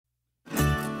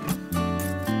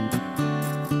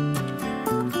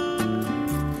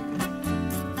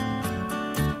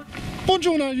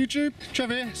Buongiorno YouTube, Trev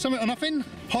here, Summit or Nothing,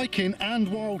 hiking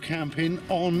and wild camping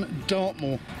on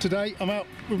Dartmoor. Today I'm out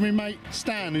with my mate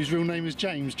Stan, whose real name is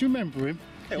James. Do you remember him?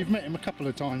 Hell. You've met him a couple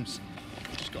of times.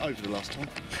 Just got over the last time.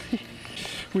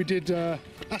 We did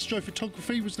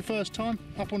astrophotography was the first time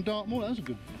up on Dartmoor. That was a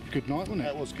good night, wasn't it?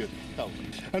 That was good. Oh.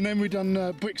 And then we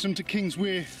done Brixham to King's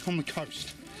Weir on the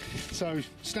coast. So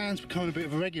Stan's becoming a bit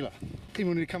of a regular. He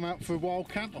wanted to come out for a wild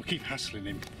camp. I keep hassling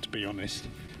him, to be honest.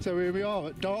 So here we are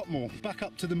at Dartmoor, back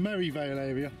up to the Merrivale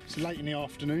area. It's late in the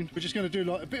afternoon. We're just going to do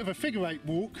like a bit of a figure eight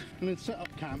walk and then set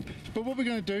up camp. But what we're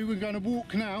going to do, we're going to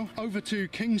walk now over to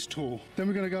King's Tor. Then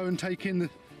we're going to go and take in the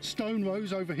stone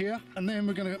rows over here, and then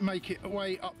we're going to make it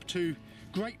way up to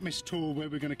Great Mis Tor, where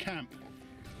we're going to camp.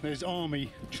 There's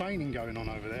army training going on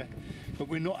over there, but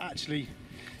we're not actually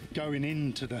going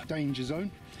into the danger zone.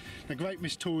 The Great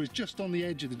Mis Tor is just on the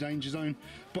edge of the danger zone,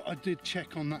 but I did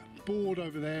check on that board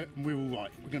over there and we're all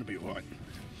right. We're going to be all right.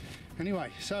 Anyway,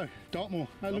 so Dartmoor.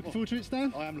 Looking forward to it,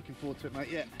 Stan? I am looking forward to it, mate,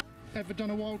 yeah. Ever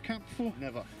done a wild camp before?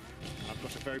 Never. I've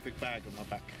got a very big bag on my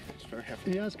back. It's very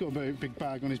heavy. He has got a very big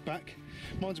bag on his back.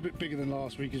 Mine's a bit bigger than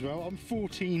last week as well. I'm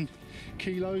 14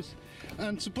 kilos,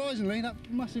 and surprisingly that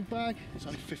massive bag, It's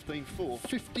only 15.4.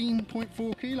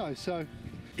 15.4 kilos. So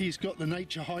he's got the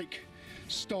Naturehike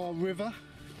Star River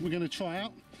we're going to try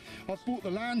out. I've bought the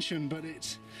Lanshan, but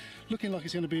it's looking like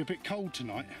it's going to be a bit cold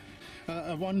tonight,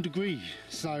 1 degree,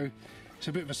 so it's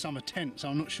a bit of a summer tent, so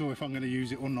I'm not sure if I'm going to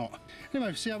use it or not.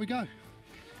 Anyway, see how we go.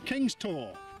 King's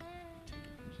Tor.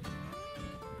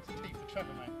 It's T for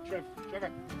Trevor, mate.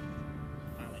 Trevor.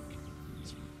 Phallic.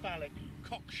 It's phallic.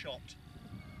 Cock shot.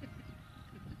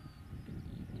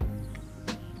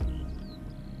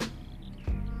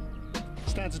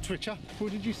 Stan's a twitcher.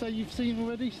 What did you say you've seen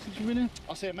already since you've been here?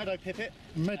 I see a meadow pipit.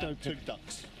 Meadow and pipit. 2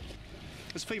 ducks.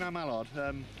 There's a female mallard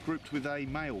grouped with a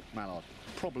male mallard.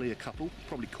 Probably a couple,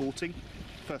 probably courting.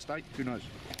 First date, who knows?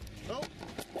 Oh,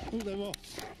 they're off.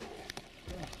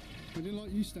 I didn't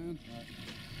like you, Stan. Right.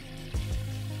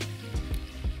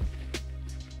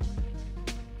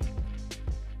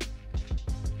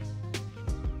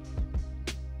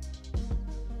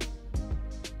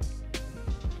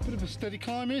 Bit of a steady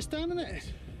climb here, Stan, isn't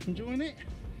it? Enjoying it?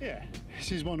 Yeah.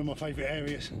 This is one of my favourite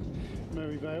areas,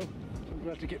 Merrivale. I'm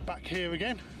glad to get back here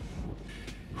again.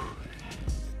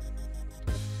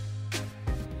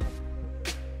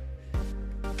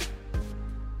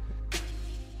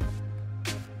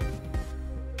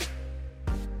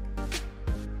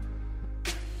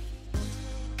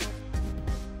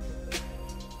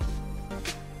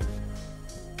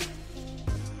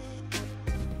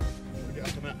 Shall we get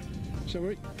up to that? Shall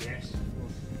we? Yes.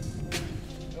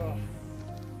 Oh.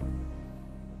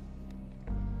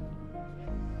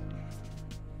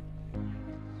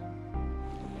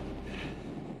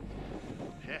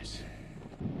 Yes.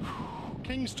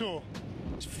 King's Tor.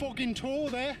 It's Fogging Tor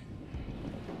there.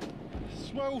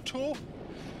 Swell Tor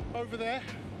over there.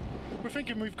 We're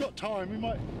thinking we've got time. We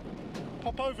might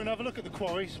pop over and have a look at the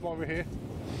quarries while we're here.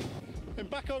 Then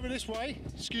back over this way,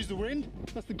 excuse the wind.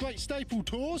 That's the Great Staple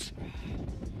Tors.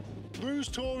 Bruise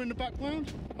Tor in the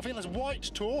background. I think that's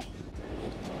White Tor.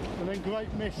 And then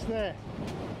Great Mis there.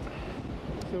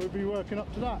 So we'll be working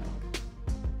up to that.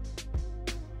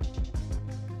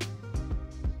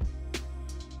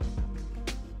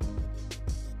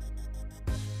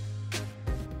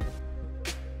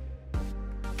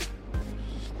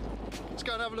 Let's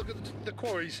go and have a look at the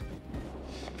quarries.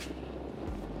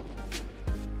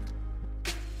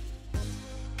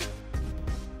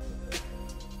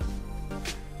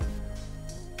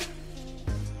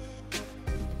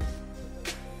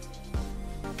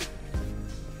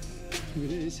 Here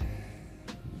it is.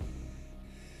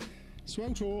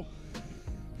 Swell Tor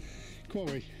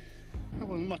quarry. That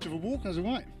wasn't much of a walk, that's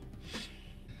alright.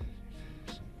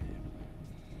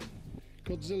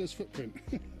 Godzilla's footprint.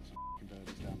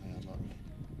 Birdies down there, like.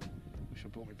 Wish I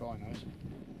brought me binos.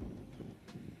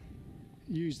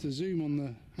 Use the zoom on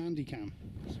the handy cam.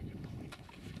 That's a good point.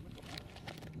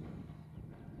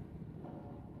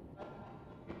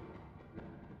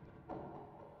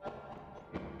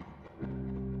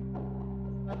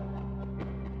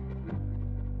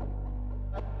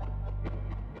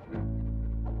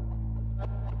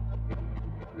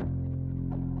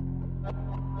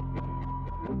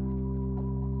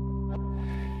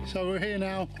 So we're here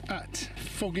now at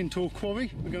Fogging Tor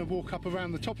Quarry. We're going to walk up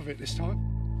around the top of it this time.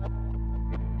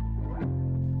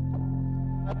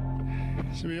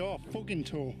 So we are Fogging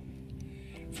Tor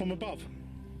from above.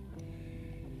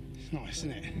 It's nice,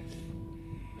 isn't it?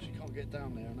 She can't get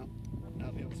down there and up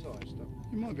the other side. So.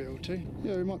 You might be able to.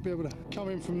 Yeah, we might be able to come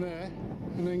in from there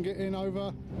and then get in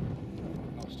over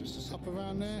It's just Up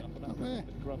around there, up there.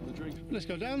 Grab the drink. Let's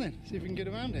go down then, see if we can get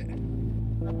around it.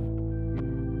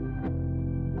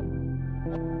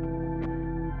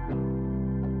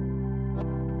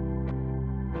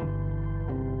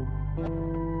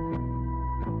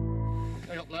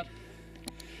 Hey up, lad.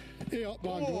 Hey up,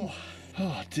 Barnum.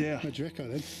 Oh dear. Where'd you echo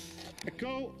then?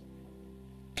 Echo.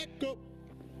 Echo.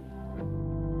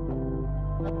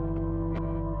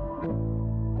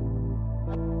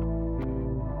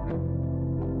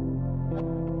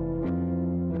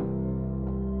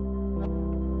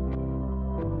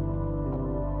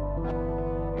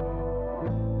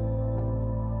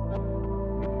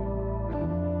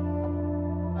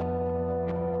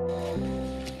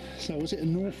 So was it a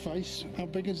North Face? How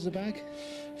big is the bag?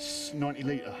 It's 90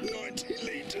 litre. 90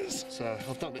 litres. So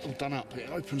I've done it all done up. It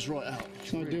opens right out.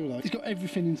 It's not ideal though. It's got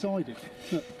everything inside it.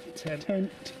 Look,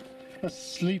 tent. A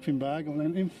sleeping bag. I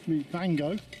lent him. Me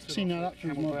Vango. See now that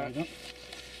fills my bag up.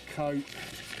 Coat.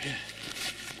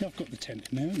 Yeah, I've got the tent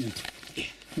in there, haven't you?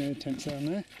 Yeah, the tent's down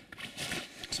there.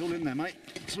 It's all in there, mate.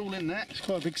 It's all in there. It's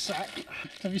quite a big sack.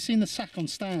 Have you seen the sack on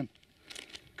Stan?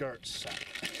 Gert's sack.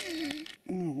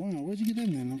 Oh wow, where'd you get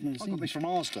in then? I've never I seen got this from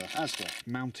Asda.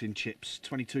 Mountain chips,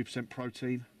 22%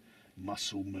 protein,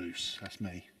 muscle mousse. That's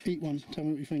me. Eat one, tell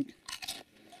me what you think.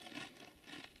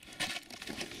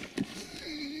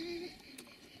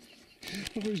 I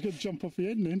thought he was going to jump off the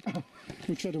end then.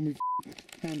 We'll tread on with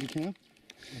handy cam.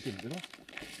 I didn't, did I?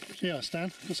 Yeah,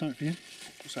 Stan, got something for you.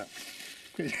 What's that?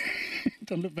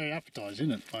 Doesn't look very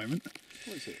appetising at the moment.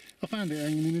 What is it? I found it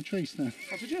hanging in a tree stand.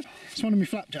 Oh, did you? It's one of my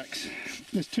flapjacks.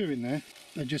 There's two in there.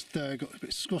 They just got a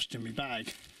bit squashed in my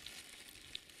bag.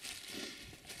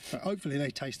 But hopefully they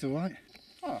taste all right.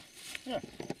 Oh, yeah.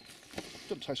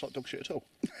 Doesn't taste like dog shit at all.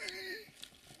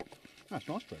 That's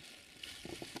nice bread.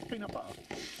 Peanut butter.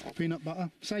 Peanut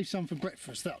butter. Save some for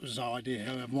breakfast. That was our idea.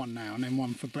 I'll have one now and then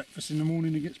one for breakfast in the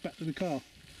morning and gets back to the car.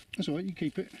 That's all right, you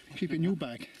keep it. Keep it in your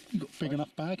bag. You've got a big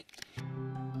enough bag.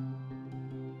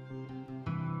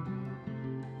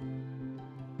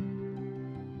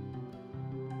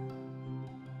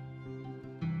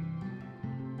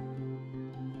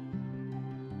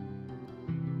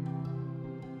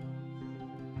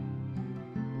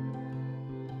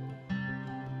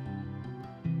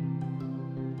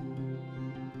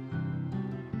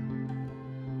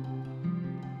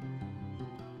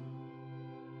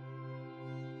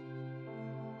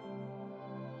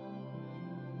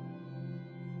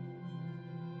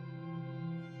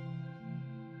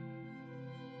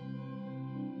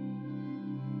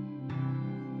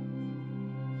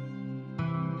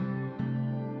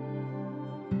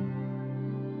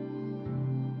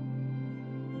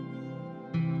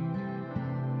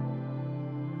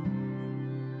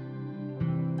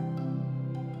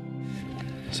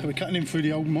 So we're cutting in through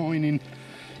the old mining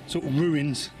sort of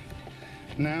ruins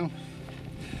now.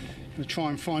 We'll try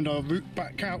and find our route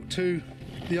back out to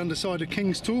the underside of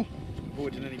King's Tor.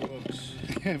 Avoiding any bogs.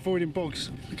 Yeah, avoiding bogs.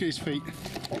 Look at his feet.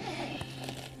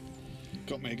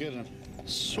 Got me again.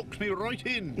 Sucked me right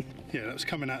in. Yeah, that was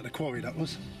coming out of the quarry, that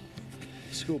was.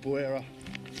 Schoolboy error.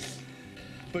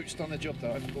 Boots done their job though,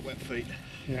 I haven't got wet feet.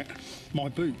 Yeah, my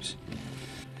boots.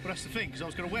 But that's the thing, because I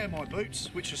was going to wear my boots,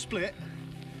 which are split,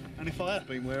 and if I had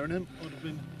been wearing them, I'd have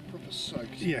been proper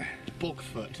soaked. Yeah. Bog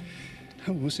foot.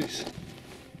 Oh, what's this?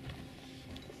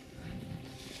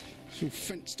 It's all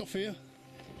fenced off here.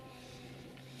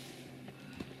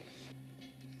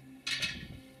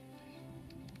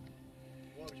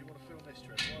 Why would you want to film this,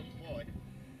 Trev? Why?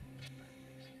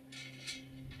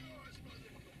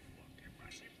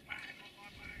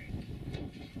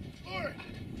 Alright.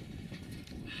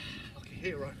 Lucky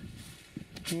hero.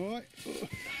 All right.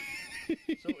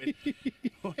 Sorted.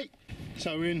 Right.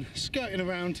 So we're in skirting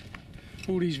around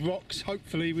all these rocks.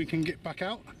 Hopefully we can get back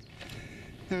out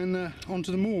and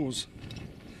onto the moors.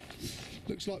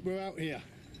 Looks like we're out here.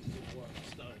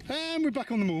 And we're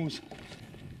back on the moors.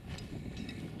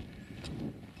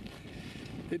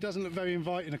 It doesn't look very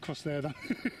inviting across there though.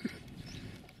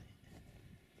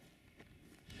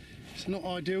 It's not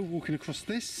ideal walking across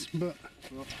this, but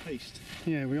We're off piste.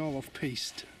 yeah, we are off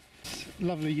piste. It's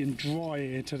lovely and dry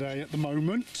here today at the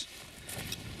moment.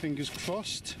 Fingers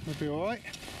crossed, we'll be alright.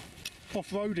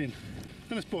 Off-roading.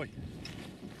 Nice boy.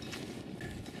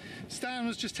 Stan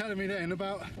was just telling me then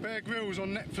about Bear Grylls on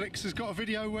Netflix has got a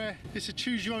video where it's a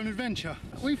choose your own adventure.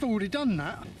 We've already done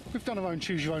that. We've done our own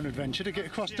choose your own adventure to get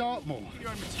across Dartmoor.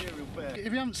 Your own material bear.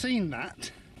 If you haven't seen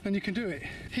that, then you can do it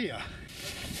here.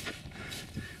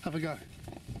 Have a go.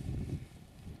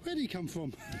 Where did he come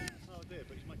from? Oh dear,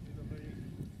 but he's making it look very...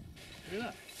 Look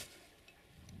at that.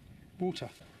 Water.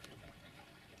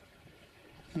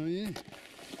 Oh yeah.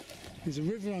 There's a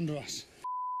river under us.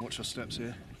 Watch our steps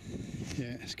here.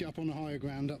 Yeah, let's get up on the higher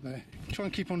ground up there. Try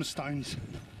and keep on the stones.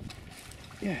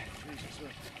 Yeah.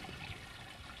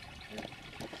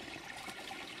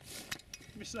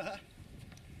 Miss that?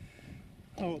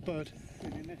 Oh, what bird?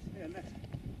 Yeah, nest.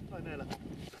 Hi, Nella.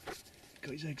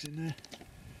 Got his eggs in there.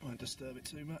 Won't disturb it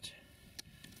too much.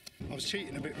 I was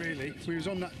cheating a bit really. We was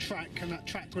on that track and that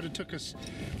track would have took us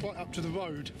right up to the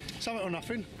road. Something or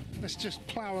nothing. Let's just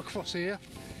plough across here.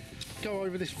 Go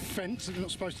over this fence that we're not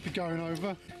supposed to be going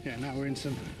over. Yeah, now we're in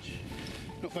some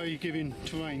not very giving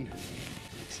terrain.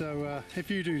 So if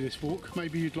you do this walk,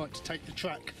 maybe you'd like to take the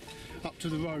track up to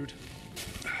the road.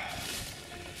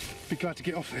 Be glad to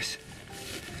get off this.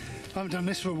 I haven't done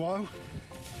this for a while.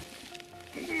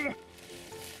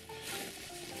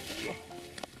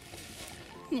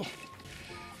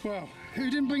 Wow, who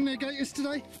didn't bring their gaiters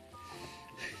today?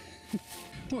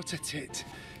 What a tit.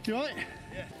 You alright?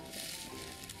 Yeah.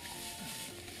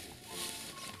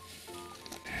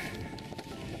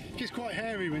 It gets quite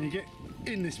hairy when you get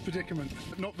in this predicament.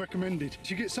 Not recommended.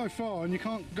 You get so far and you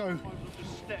can't go. I've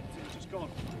just stepped and it's just gone.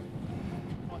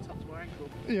 Right up to my ankle.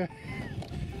 Yeah.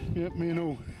 Yep, me and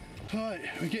all. Right,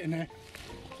 we're getting there.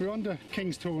 We're under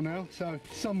King's Tor now, so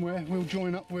somewhere we'll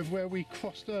join up with where we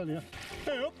crossed earlier.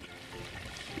 Hey up!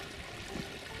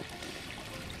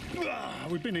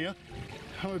 We've been here.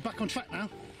 We're back on track now.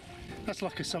 That's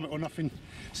like a something or nothing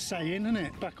saying, isn't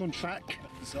it? Back on track.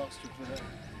 Disaster for that.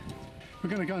 We're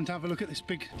going to go and have a look at this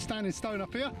big standing stone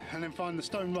up here and then find the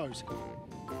stone rose.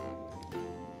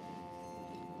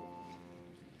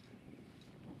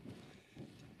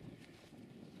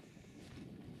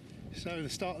 So the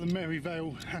start of the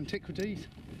Merrivale antiquities,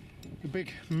 the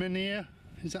big menhir,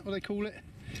 is that what they call it?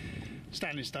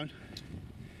 Standing stone.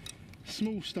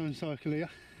 Small stone circle here,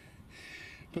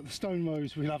 but the stone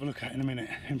rose we'll have a look at in a minute.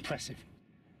 Impressive.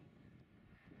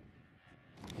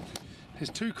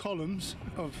 There's 2 columns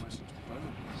of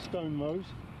stone rose.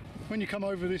 When you come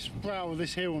over this brow of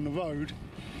this hill on the road,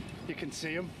 you can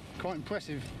see them. Quite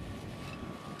impressive.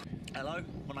 Hello,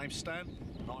 my name's Stan,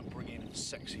 and I'm bringing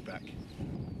sexy back.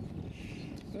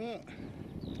 Look,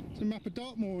 there's a map of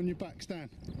Dartmoor on your back, Stan.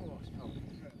 Oh, it's cold.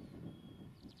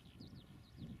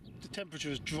 The temperature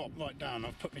has dropped right down.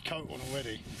 I've put my coat on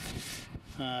already.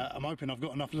 I'm hoping I've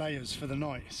got enough layers for the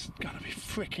night. It's going to be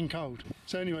freaking cold.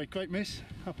 So anyway, Great Mis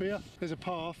up here. There's a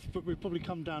path, but we'll probably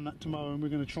come down that tomorrow and we're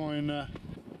going to try and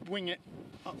wing it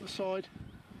up the side.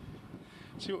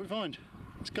 See what we find.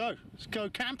 Let's go. Let's go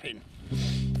camping.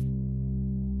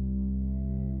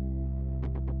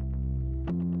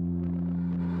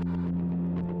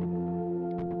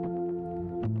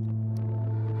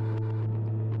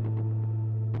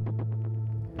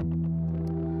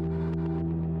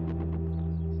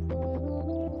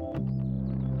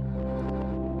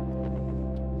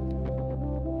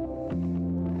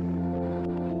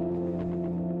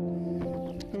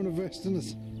 Resting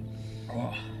us.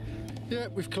 Oh. Yeah,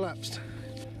 we've collapsed.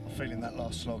 I'm feeling that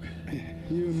last slog. Yeah,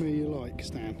 you and me alike,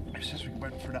 Stan. Since we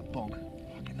went through that bog,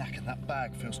 fucking knackered, that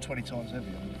bag feels 20 times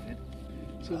heavier than it did.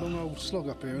 It's a long old slog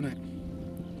up here, isn't it?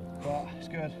 Right, it's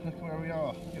good. Look where we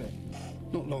are. Look at it.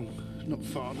 Not long, not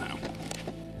far now.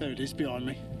 There it is, behind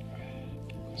me.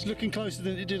 It's looking closer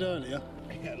than it did earlier.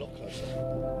 Yeah, a lot closer.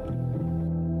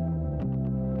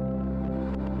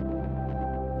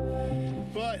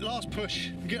 Right, last push.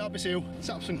 Get up this hill,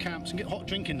 set up some camps and get hot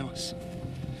drinking nice.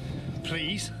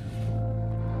 Please.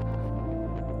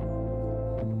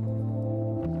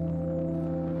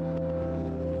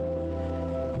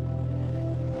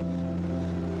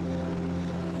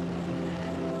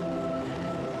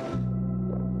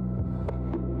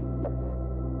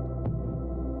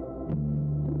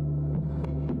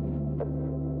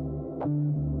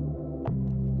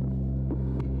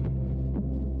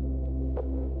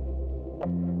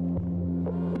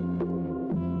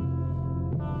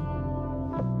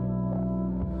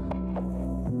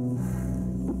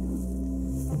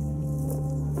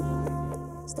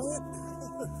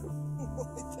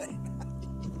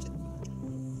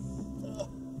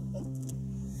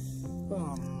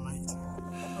 Oh, mate.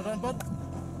 Well done, bud.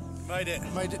 Made it.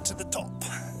 Made it to the top.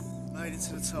 Made it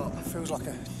to the top. Feels like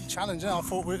a challenge. I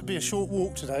thought it would be a short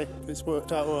walk today, but it's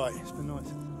worked out all right. It's been nice.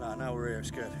 No, now we're here.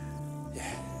 It's good.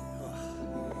 Yeah.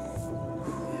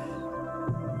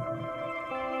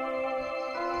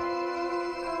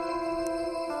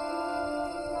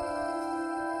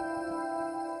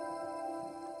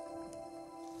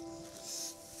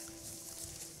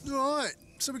 Right,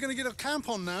 so we're going to get a camp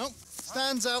on now.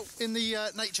 Stan's out in the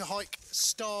Naturehike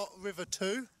Star River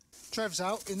 2. Trev's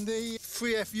out in the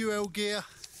 3F UL Gear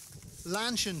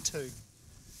Lanshan 2.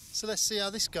 So let's see how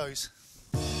this goes.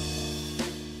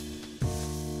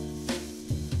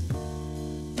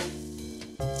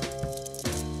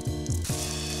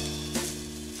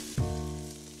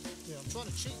 trying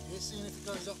to cheat here, seeing if it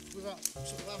goes up without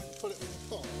sort of having to pull it with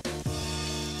the pot.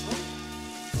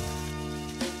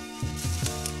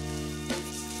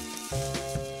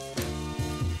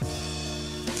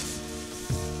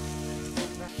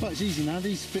 But it's easy now,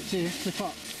 these bits here flip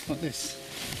up like this.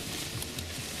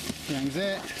 Hangs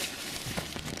there.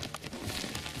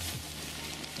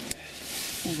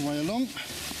 All the way along.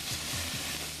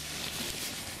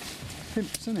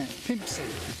 Pimps, isn't it? Pimpsy.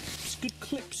 It's a good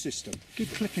clip system.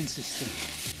 Good clipping system.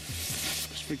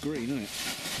 It's very green, isn't it?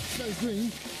 Very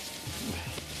green.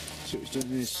 So it's doing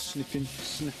this snipping,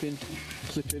 snipping,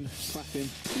 clipping, clapping.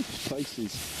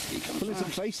 Faces. Pulling some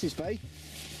faces, babe.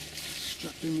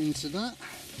 Strap him into that.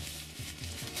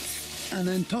 And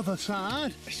then to the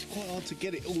side. It's quite hard to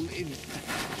get it all in.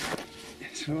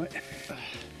 That's right.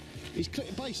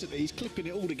 Basically, he's clipping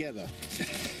it all together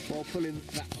while pulling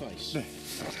that face.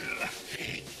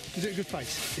 Is it a good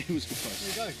face? It was a good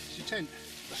face. There you go, it's your tent.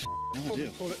 No Probably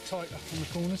idea. pull it tighter on the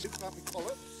corners. It's about my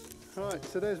collar. Right,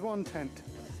 so there's one tent.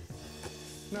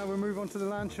 Now we'll move on to the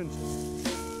Lanshan.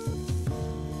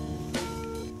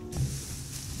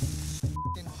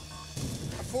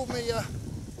 I pulled me,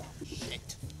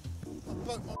 shit. I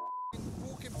broke my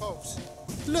walking poles.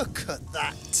 Look at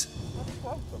that.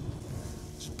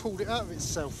 Just pulled it out of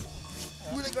itself.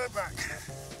 Will it go back?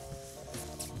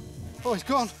 Oh, it's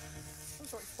gone.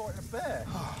 Looks like fighting a bear.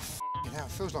 Oh, f***ing hell,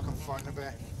 it feels like I'm fighting a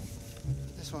bear.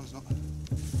 This one's not.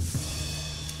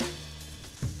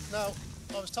 Now,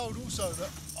 I was told also that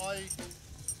I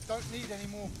don't need any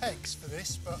more pegs for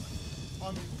this, but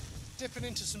I'm dipping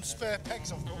into some spare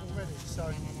pegs I've got already, so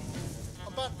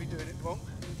I'm bound to be doing it wrong.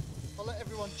 I'll let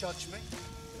everyone judge me.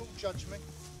 Don't judge me.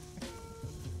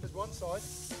 There's one side.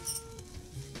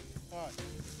 Alright,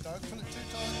 don't pull it too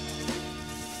tight.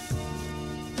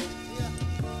 Yeah.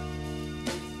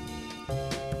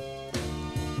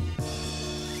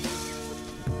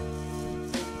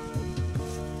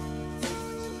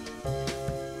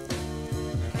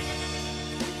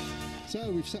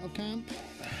 So we've set up camp.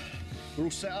 We're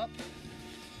all set up.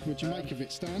 What do you make of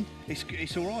it, Stan?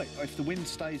 It's all right. If the wind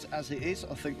stays as it is,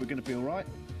 I think we're going to be all right.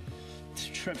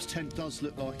 Trev's tent does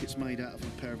look like it's made out of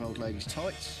a pair of old ladies'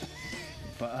 tights,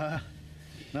 but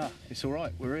no, it's all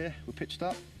right. We're here. We're pitched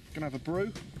up. Gonna have a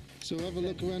brew. So have a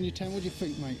look around your tent. What do you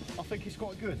think, mate? I think it's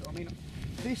quite good. I mean,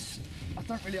 this, I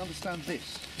don't really understand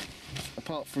this,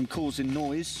 apart from causing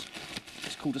noise.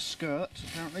 It's called a skirt,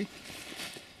 apparently.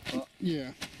 But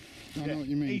Yeah, I know what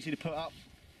you mean. Easy to put up.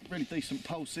 Really decent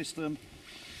pole system.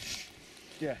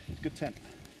 Yeah, good tent.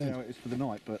 You know, it is for the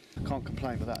night, but I can't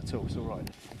complain with that at all. It's all right.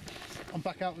 I'm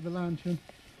back out with the Lanshan.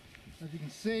 As you can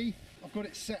see, I've got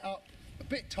it set up a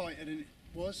bit tighter than it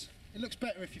was. It looks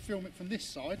better if you film it from this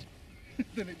side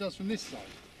than it does from this side.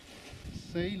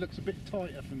 See, looks a bit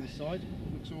tighter from this side.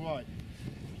 Looks all right,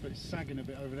 but it's sagging a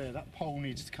bit over there. That pole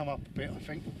needs to come up a bit, I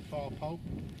think, the far pole.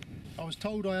 I was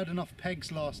told I had enough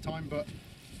pegs last time, but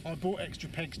I bought extra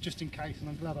pegs just in case, and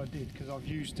I'm glad I did, because I've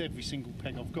used every single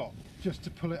peg I've got just to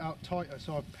pull it out tighter.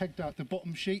 So I've pegged out the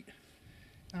bottom sheet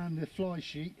and the fly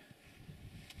sheet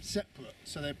separate,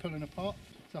 so they're pulling apart.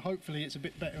 So hopefully it's a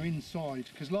bit better inside,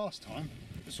 because last time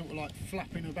it was sort of like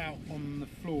flapping about on the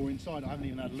floor inside. I haven't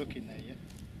even had a look in there yet.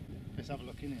 Let's have a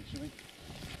look in here, shall we?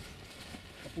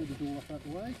 I'll pull the door off out the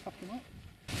way, tuck them up.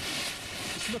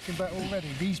 It's looking better already.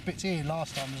 These bits here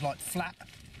last time was like flat,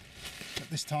 but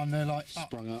this time they're like up.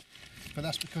 Sprung up. But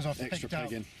that's because I've Extra pegged out.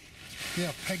 pegging. Yeah,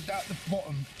 I've pegged out the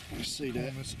bottom. You see there,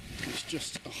 corners. it's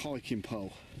just a hiking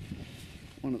pole.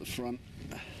 One at the front,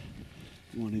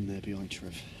 one in there behind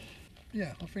Trev.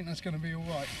 Yeah, I think that's going to be all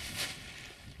right.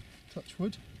 Touch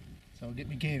wood. So I'll get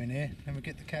my gear in here, then we'll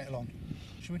get the kettle on.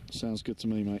 Shall we? Sounds good to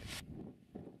me, mate.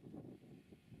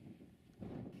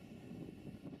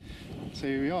 So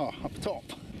here we are, up top.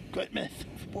 Great Mis.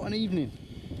 What an evening.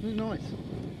 Isn't it nice?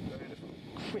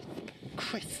 Crisp,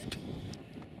 crisp.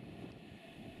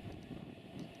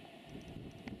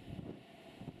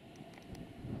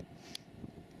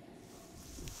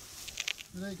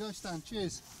 There you go, Stan.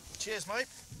 Cheers. Cheers, mate.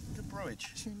 Good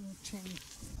brewage. Chin, chin.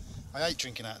 I hate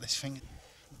drinking out of this thing.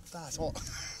 That's hot.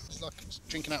 It's like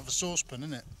drinking out of a saucepan,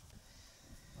 isn't it?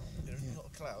 There are a lot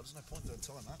of clouds. No point doing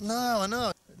time that. No, I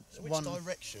know. Which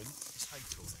direction is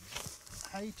Haytor?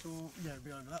 Haytor, yeah, it'll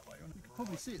be over that way. You can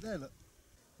probably see it there, look.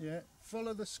 Yeah,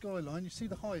 follow the skyline. You see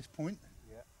the highest point.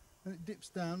 Yeah. And it dips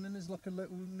down, and there's like a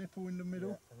little nipple in the middle.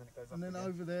 Yeah, and then it goes up and then again.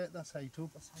 over there, that's Haytor.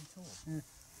 That's Haytor. Yeah.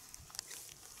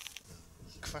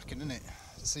 Cracking, isn't it?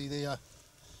 See the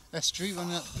estuary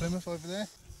running out to Plymouth over there?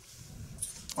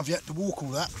 I've yet to walk all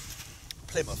that.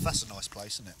 Plymouth, that's a nice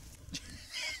place, isn't it?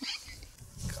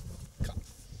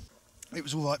 It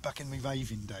was all right back in my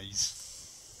raving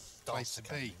days. place to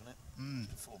be.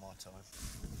 Before my time.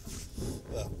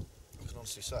 Well, I can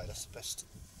honestly say that's the best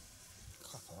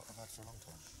clap out I've had for a long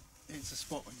time. It's a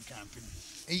spot when you're camping.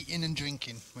 Eating and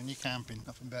drinking when you're camping,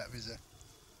 nothing better, is there?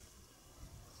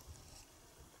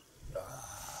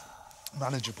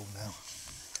 Manageable now.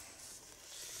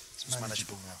 It's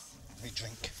manageable now. We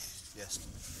drink. Yes,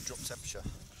 drop temperature.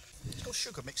 It's got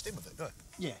sugar mixed in with it, right?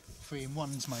 Yeah, 3 in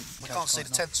 1s, mate. We can't see the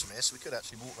tents from here, so we could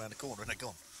actually walk around the corner and they're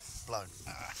gone. Blown.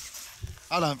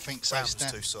 I don't think so, Ground's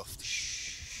Stan. too soft.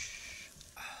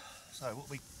 So, what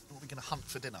are we going to hunt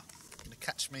for dinner? Going to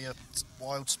catch me a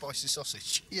wild spicy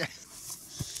sausage? Yeah.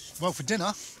 Well, for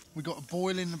dinner, we got a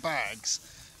boil in the bags,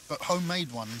 but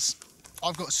homemade ones.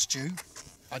 I've got a stew.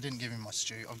 I didn't give him my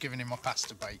stew. I've given him my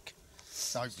pasta bake.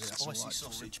 So hopefully that's all right. Spicy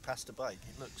sausage, pasta bake.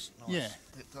 It looks nice. Yeah.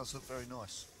 It does look very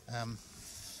nice.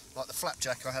 Like the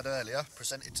flapjack I had earlier,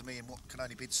 presented to me in what can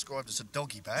only be described as a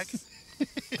doggy bag.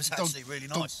 It was actually really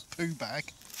nice. Poo bag.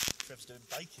 Trev's doing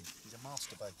baking. He's a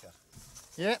master baker.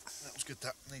 Yeah. That was good,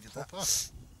 that. Needed that. Proper.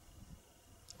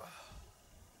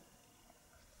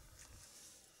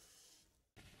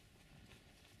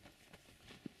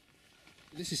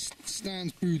 This is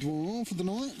Stan's boudoir for the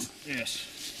night.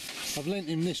 Yes. I've lent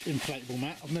him this inflatable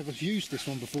mat. I've never used this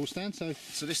one before, Stan, so...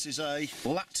 So this is a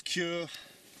Latcure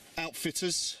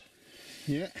Outfitters.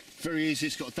 Yeah. Very easy.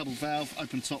 It's got a double valve.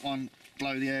 Open the top one,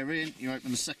 blow the air in. You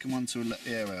open the second one to let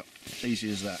the air out. Easy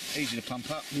as that. Easy to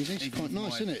pump up. It's quite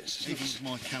nice, isn't it? Even with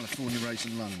my California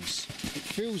raisin lungs. It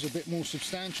feels a bit more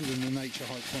substantial than the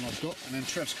Naturehike one I've got. And then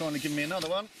Trev's kindly given me another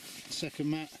one. Second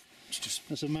mat. It's just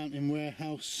That's a mountain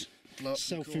warehouse. blow up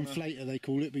the corner. Self-inflator they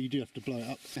call it, but you do have to blow it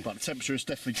up. But the temperature is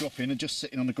definitely dropping and just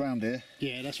sitting on the ground here.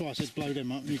 Yeah, that's why I said blow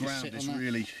them up. The ground is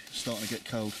really starting to get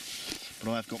cold.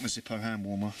 But I have got my Zippo hand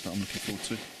warmer that I'm looking forward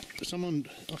to. Someone,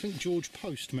 I think George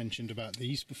Post mentioned about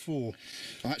these before.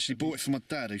 I actually bought it for my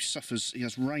dad who suffers, he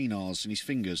has Raynars in his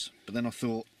fingers. But then I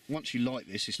thought, once you light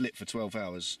this, it's lit for 12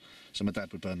 hours. So my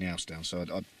dad would burn the house down, so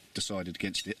I decided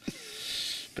against it.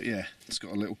 But yeah, it's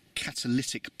got a little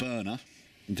catalytic burner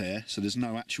there, so there's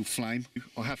no actual flame.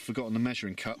 I have forgotten the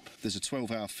measuring cup. There's a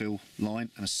 12-hour fill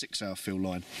line and a 6-hour fill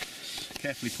line.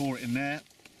 Carefully pour it in there.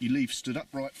 You leave stood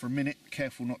upright for a minute.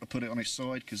 Careful not to put it on its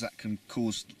side because that can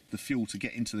cause the fuel to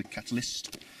get into the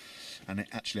catalyst and it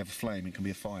actually have a flame. It can be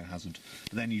a fire hazard.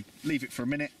 But then you leave it for a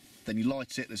minute, then you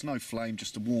light it. There's no flame,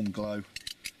 just a warm glow.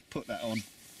 Put that on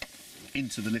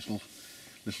into the little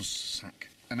sack,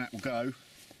 and that will go.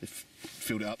 They've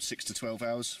filled it up 6 to 12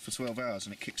 hours for 12 hours,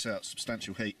 and it kicks out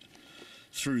substantial heat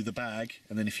through the bag.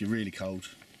 And then if you're really cold,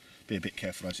 be a bit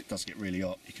careful as it does get really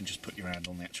hot. You can just put your hand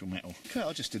on the actual metal. Okay,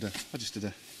 I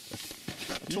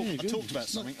talked about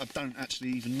something I don't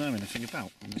actually even know anything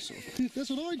about. I'm just sort of, That's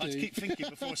what I do. I just keep thinking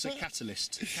before I say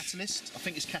catalyst. Catalyst? I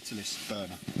think it's catalyst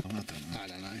burner. Oh, I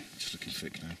don't know. Just looking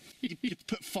thick now. You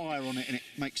put fire on it and it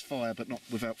makes fire, but not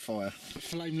without fire.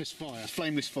 Flameless fire.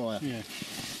 Flameless fire. Yeah.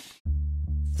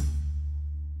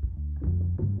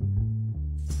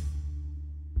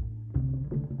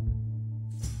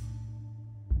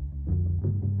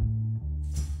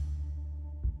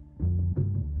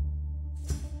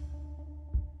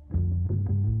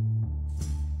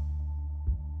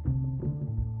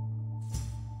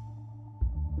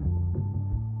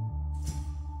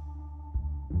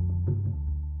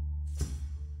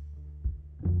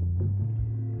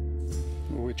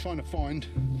 We're trying to find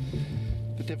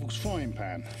the devil's frying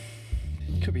pan.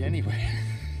 Could be anywhere.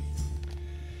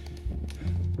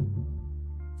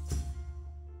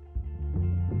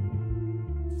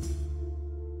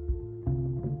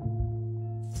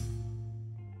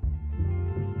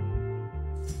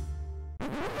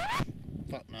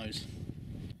 Fuck knows.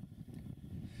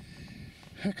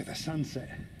 Look at the sunset.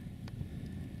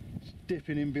 It's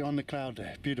dipping in behind the cloud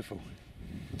there. Beautiful.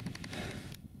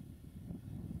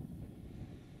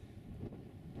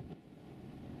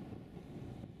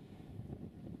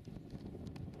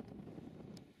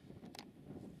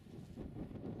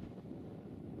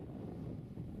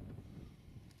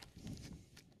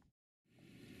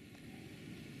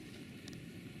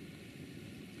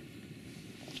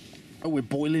 Oh, we're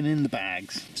boiling in the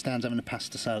bags. Stan's having a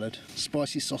pasta salad.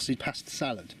 Spicy sausage pasta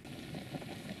salad.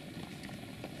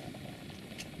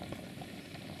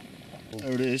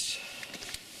 There it is.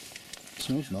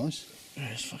 Smells nice. Yeah,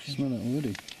 it's fucking... Smell it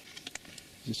already.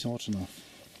 Is it hot enough?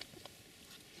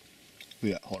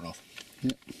 Yeah, hot enough.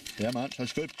 Yeah. Yeah, man,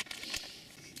 that's good.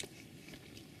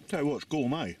 Tell you what, it's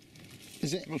gourmet.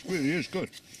 Is it? It really is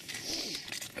good.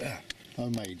 Yeah.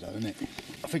 Homemade though, isn't it?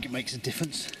 I think it makes a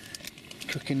difference.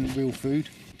 Cooking real food.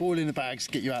 Boiling the bags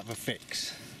get you out of a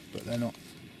fix, but they're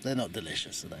not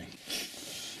delicious, are they?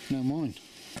 No, mine.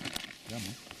 Yeah,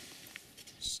 man.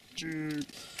 stew.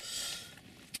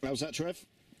 How's that, Trev?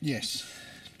 Yes,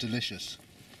 delicious.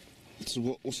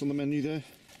 So what's on the menu there?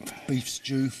 Beef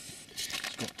stew.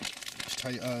 It's got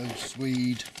potatoes,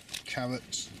 swede,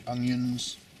 carrots,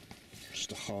 onions.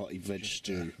 Just a hearty veg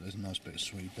stew. There's a nice bit of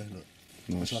swede there, look.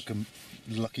 Nice. It's like a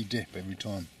lucky dip every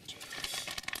time.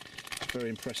 Very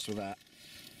impressed with that.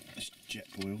 It's jet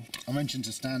boil. I mentioned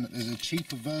to Stan that there's a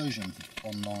cheaper version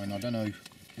online. I don't know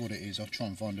what it is. I'll try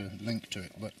and find a link to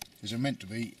it. But is it meant to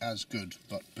be as good?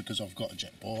 But because I've got a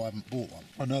jet boil, I haven't bought one.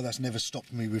 I know that's never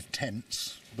stopped me with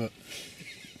tents, but...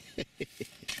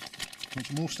 Want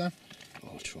some more, Stan?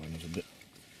 I'll try another bit.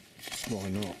 Why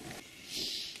not?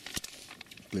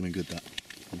 Blimmin' good, that.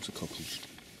 Lots of cockles.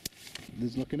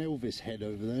 There's like an Elvis head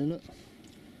over there, look.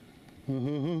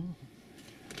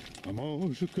 I'm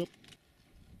all shook up.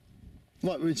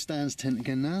 Right, we're in Stan's tent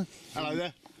again now. Hello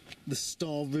there. The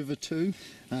Star River 2,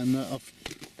 and I've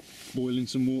boiling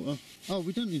some water. Oh,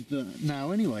 we don't need that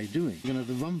now anyway, do we? We're going to have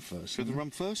the rum first. Should the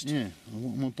rum first? Yeah,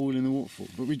 what am I boiling the water for?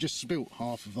 But we just spilt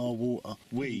half of our water.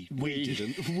 We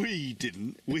didn't. We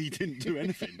didn't. We didn't do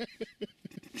anything.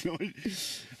 Oh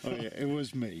yeah, it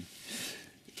was me.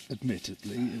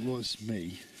 Admittedly, it was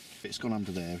me. It's gone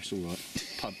under there, it's all right.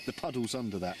 The puddle's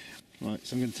under that. Right,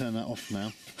 so I'm going to turn that off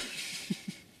now.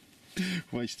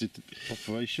 Wasted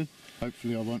operation.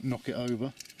 Hopefully I won't knock it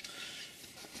over.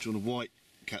 Do you want a white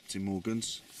Captain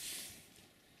Morgan's?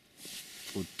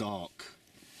 Or dark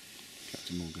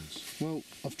Captain Morgan's? Well,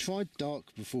 I've tried dark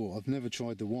before. I've never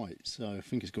tried the white, so I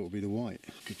think it's got to be the white.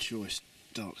 Good choice.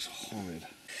 Dark's horrid.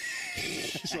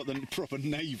 It's like the proper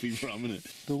navy rum, isn't it?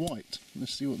 The white.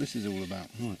 Let's see what this is all about.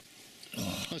 Right.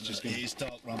 I was just going It is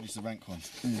dark rum, is the rank one.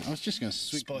 yeah, I was just going to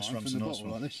swig Spice mine rum's from the a nice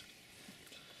bottle one. like this.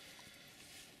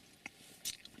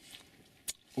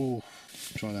 Oh,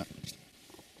 try that.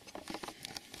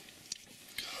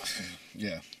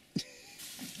 Yeah.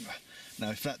 Now,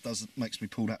 if that makes me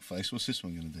pull that face, what's this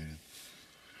one going to do then?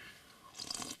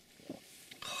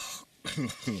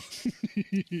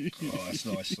 Oh, that's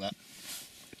nice, that.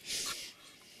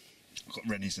 I've got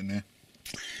Rennies in there.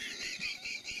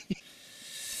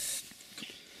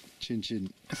 Chin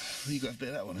chin. You got a bit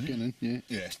of that one, haven't you? Get in, yeah.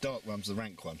 Yeah, it's dark rum's the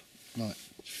rank one. Right.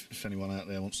 If anyone out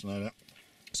there wants to know that.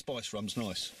 Spice rum's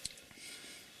nice.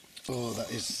 Oh,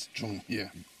 that is strong. Yeah,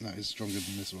 that is stronger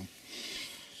than this one.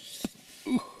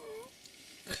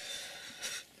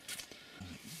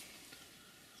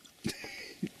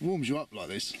 It warms you up like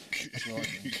this. That's right.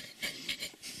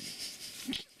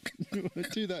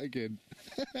 Do that again.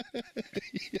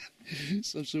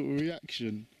 Some sort of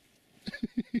reaction.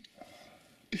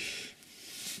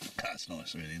 That's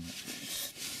nice, really, isn't it?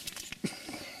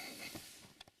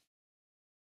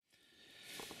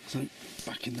 So,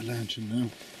 back in the Lanshan now.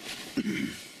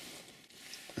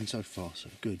 And so far, so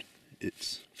good.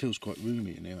 It feels quite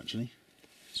roomy in here, actually.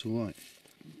 It's alright.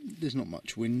 There's not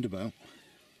much wind about.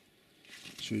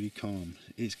 It's really calm.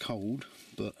 It's cold,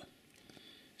 but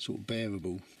sort of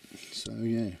bearable. So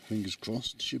yeah, fingers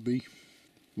crossed, should be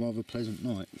a rather pleasant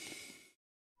night.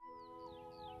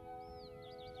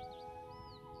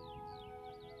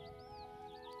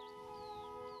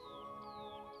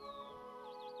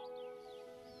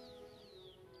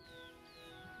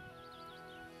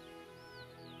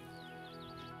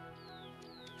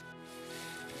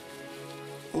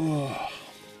 Oh,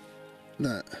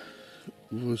 that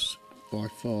was by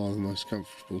far the most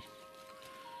comfortable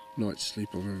night's sleep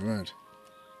I've ever had.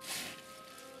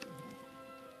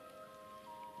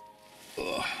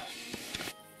 Oh.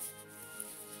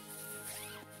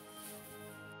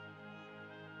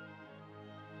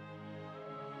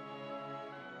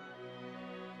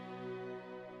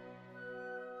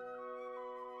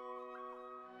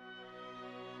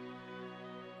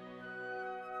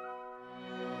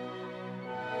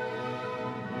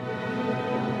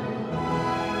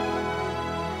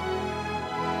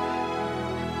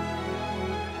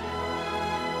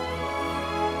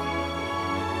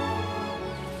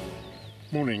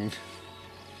 Morning.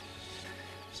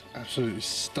 It's absolutely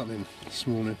stunning this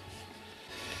morning.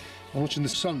 I'm watching the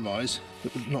sunrise,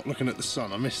 but not looking at the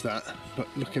sun, I missed that, but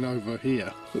looking over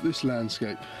here at this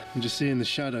landscape and just seeing the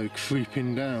shadow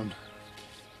creeping down.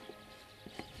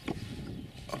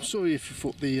 I'm sorry if you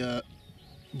thought the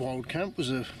wild camp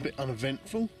was a bit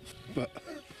uneventful, but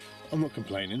I'm not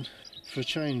complaining. For a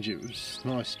change, it was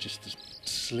nice just to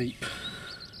sleep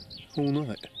all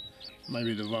night.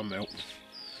 Maybe the rum helped.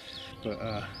 But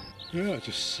yeah, I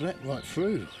just slept right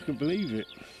through. I couldn't believe it.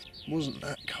 It wasn't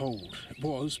that cold. It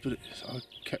was, but I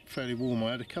kept fairly warm. I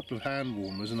had a couple of hand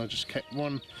warmers and I just kept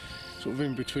one sort of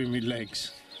in between my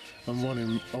legs and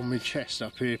one on my chest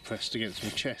up here, pressed against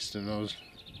my chest, and I was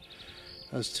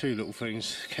Those two little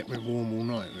things kept me warm all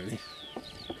night, really.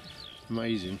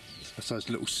 Amazing. That's those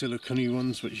little silicone-y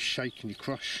ones which you shake and you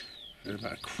crush. They're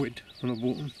about £1 when I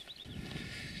bought them.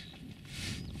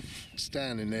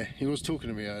 Stan in there, he was talking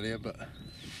to me earlier, but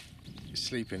he's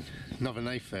sleeping. Another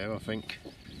naif there, I think.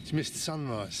 He's missed the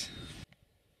sunrise.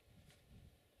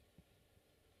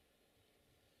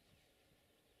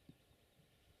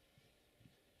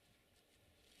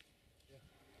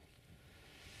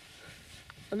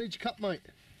 I need your cup, mate.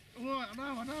 Right, I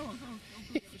know. I've got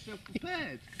to get myself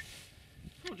prepared.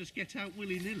 Can't just get out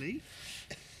willy-nilly.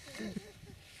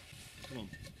 Come on.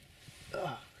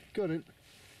 Got it.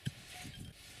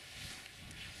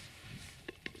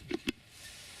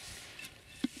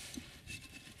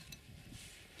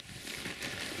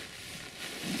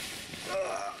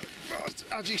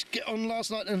 How'd you get on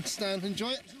last night and Stan?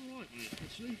 Enjoy it? It's alright, mate,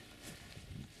 actually.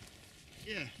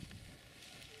 Yeah.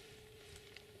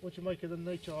 What do you make of the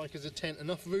Naturehike as a tent?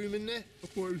 Enough room in there? I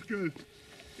thought it was good.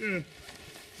 Yeah.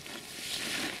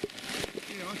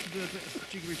 Yeah, I can do a bit of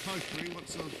jiggery pokery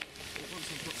once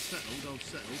I've got settled, I'll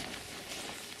settle.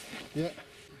 Yeah.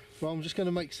 Well, I'm just going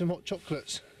to make some hot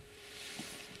chocolates.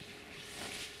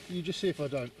 You just see if I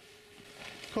don't.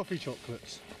 Coffee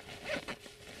chocolates.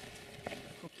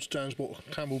 Stan's bought a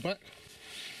Camelback.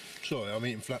 Sorry, I'm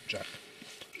eating flapjack.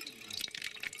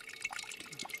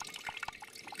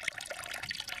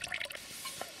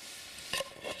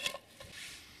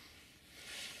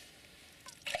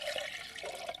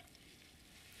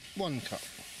 One cup.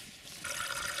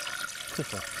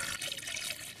 Quicker.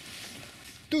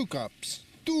 2 cups.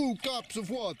 2 cups of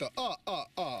water.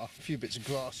 A few bits of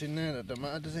grass in there, that don't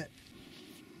matter, does it?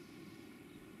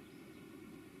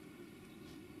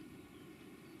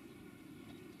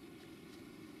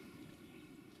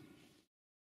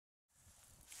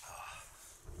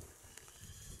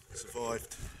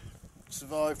 Survived.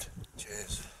 Survived.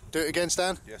 Cheers. Do it again,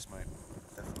 Stan? Yes, mate.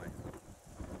 Definitely.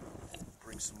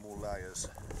 Bring some more layers.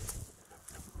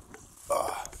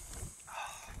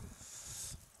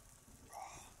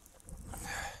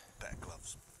 Better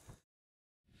gloves.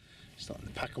 Starting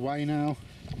to pack away now.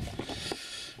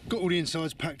 Got all the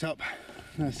insides packed up.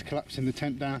 Now it's collapsing the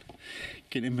tent down,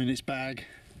 getting him in its bag.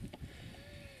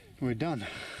 We're done.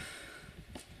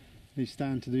 Need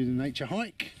Stan to do the nature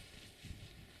hike.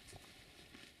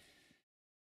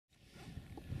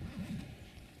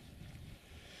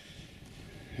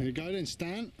 Here you go then,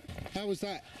 Stan. How was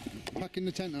that, packing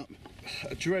the tent up?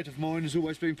 A dread of mine has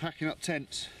always been packing up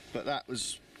tents, but that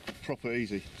was proper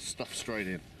easy. Stuff straight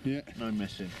in. Yeah. No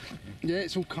messing. Yeah,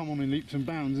 it's all come on in leaps and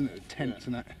bounds, isn't it? The tents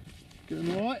and that.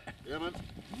 Getting all right? Yeah, man.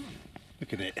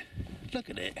 Look at it. Look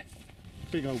at it.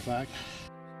 Big old bag.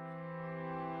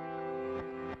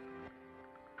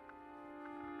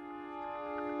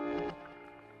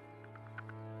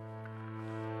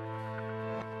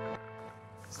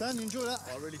 Stan, you enjoy that?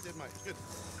 I really did, mate. It's good.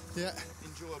 Yeah.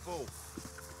 Enjoyable.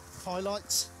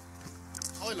 Highlights?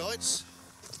 Highlights.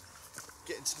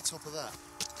 Getting to the top of that.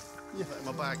 Yeah. Letting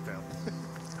my bag down.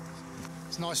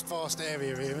 It's a nice vast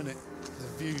area here, isn't it?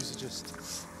 The views are just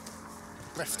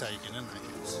breathtaking, aren't they?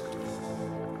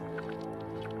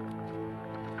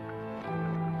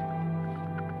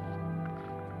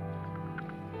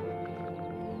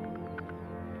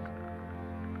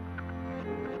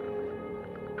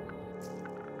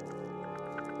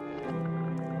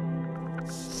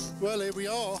 Well, here we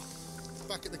are,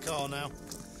 back at the car now.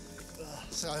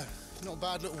 So, not a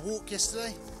bad little walk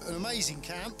yesterday. An amazing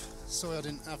camp. Sorry I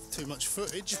didn't have too much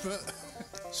footage, but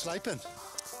sleeping.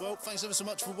 Well, thanks ever so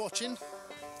much for watching.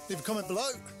 Leave a comment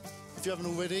below if you haven't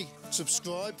already.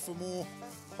 Subscribe for more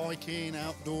hiking,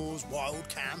 outdoors, wild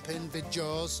camping,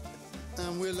 vidjars.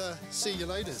 And we'll see you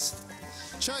later.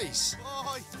 Chase!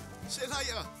 Bye! See you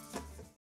later!